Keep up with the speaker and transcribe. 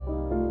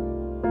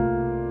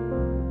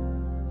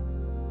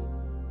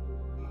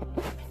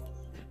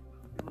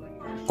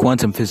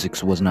Quantum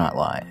physics was not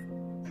lying.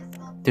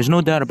 There's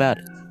no doubt about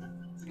it.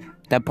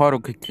 That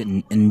particle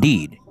can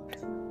indeed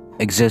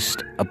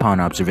exist upon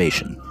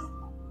observation.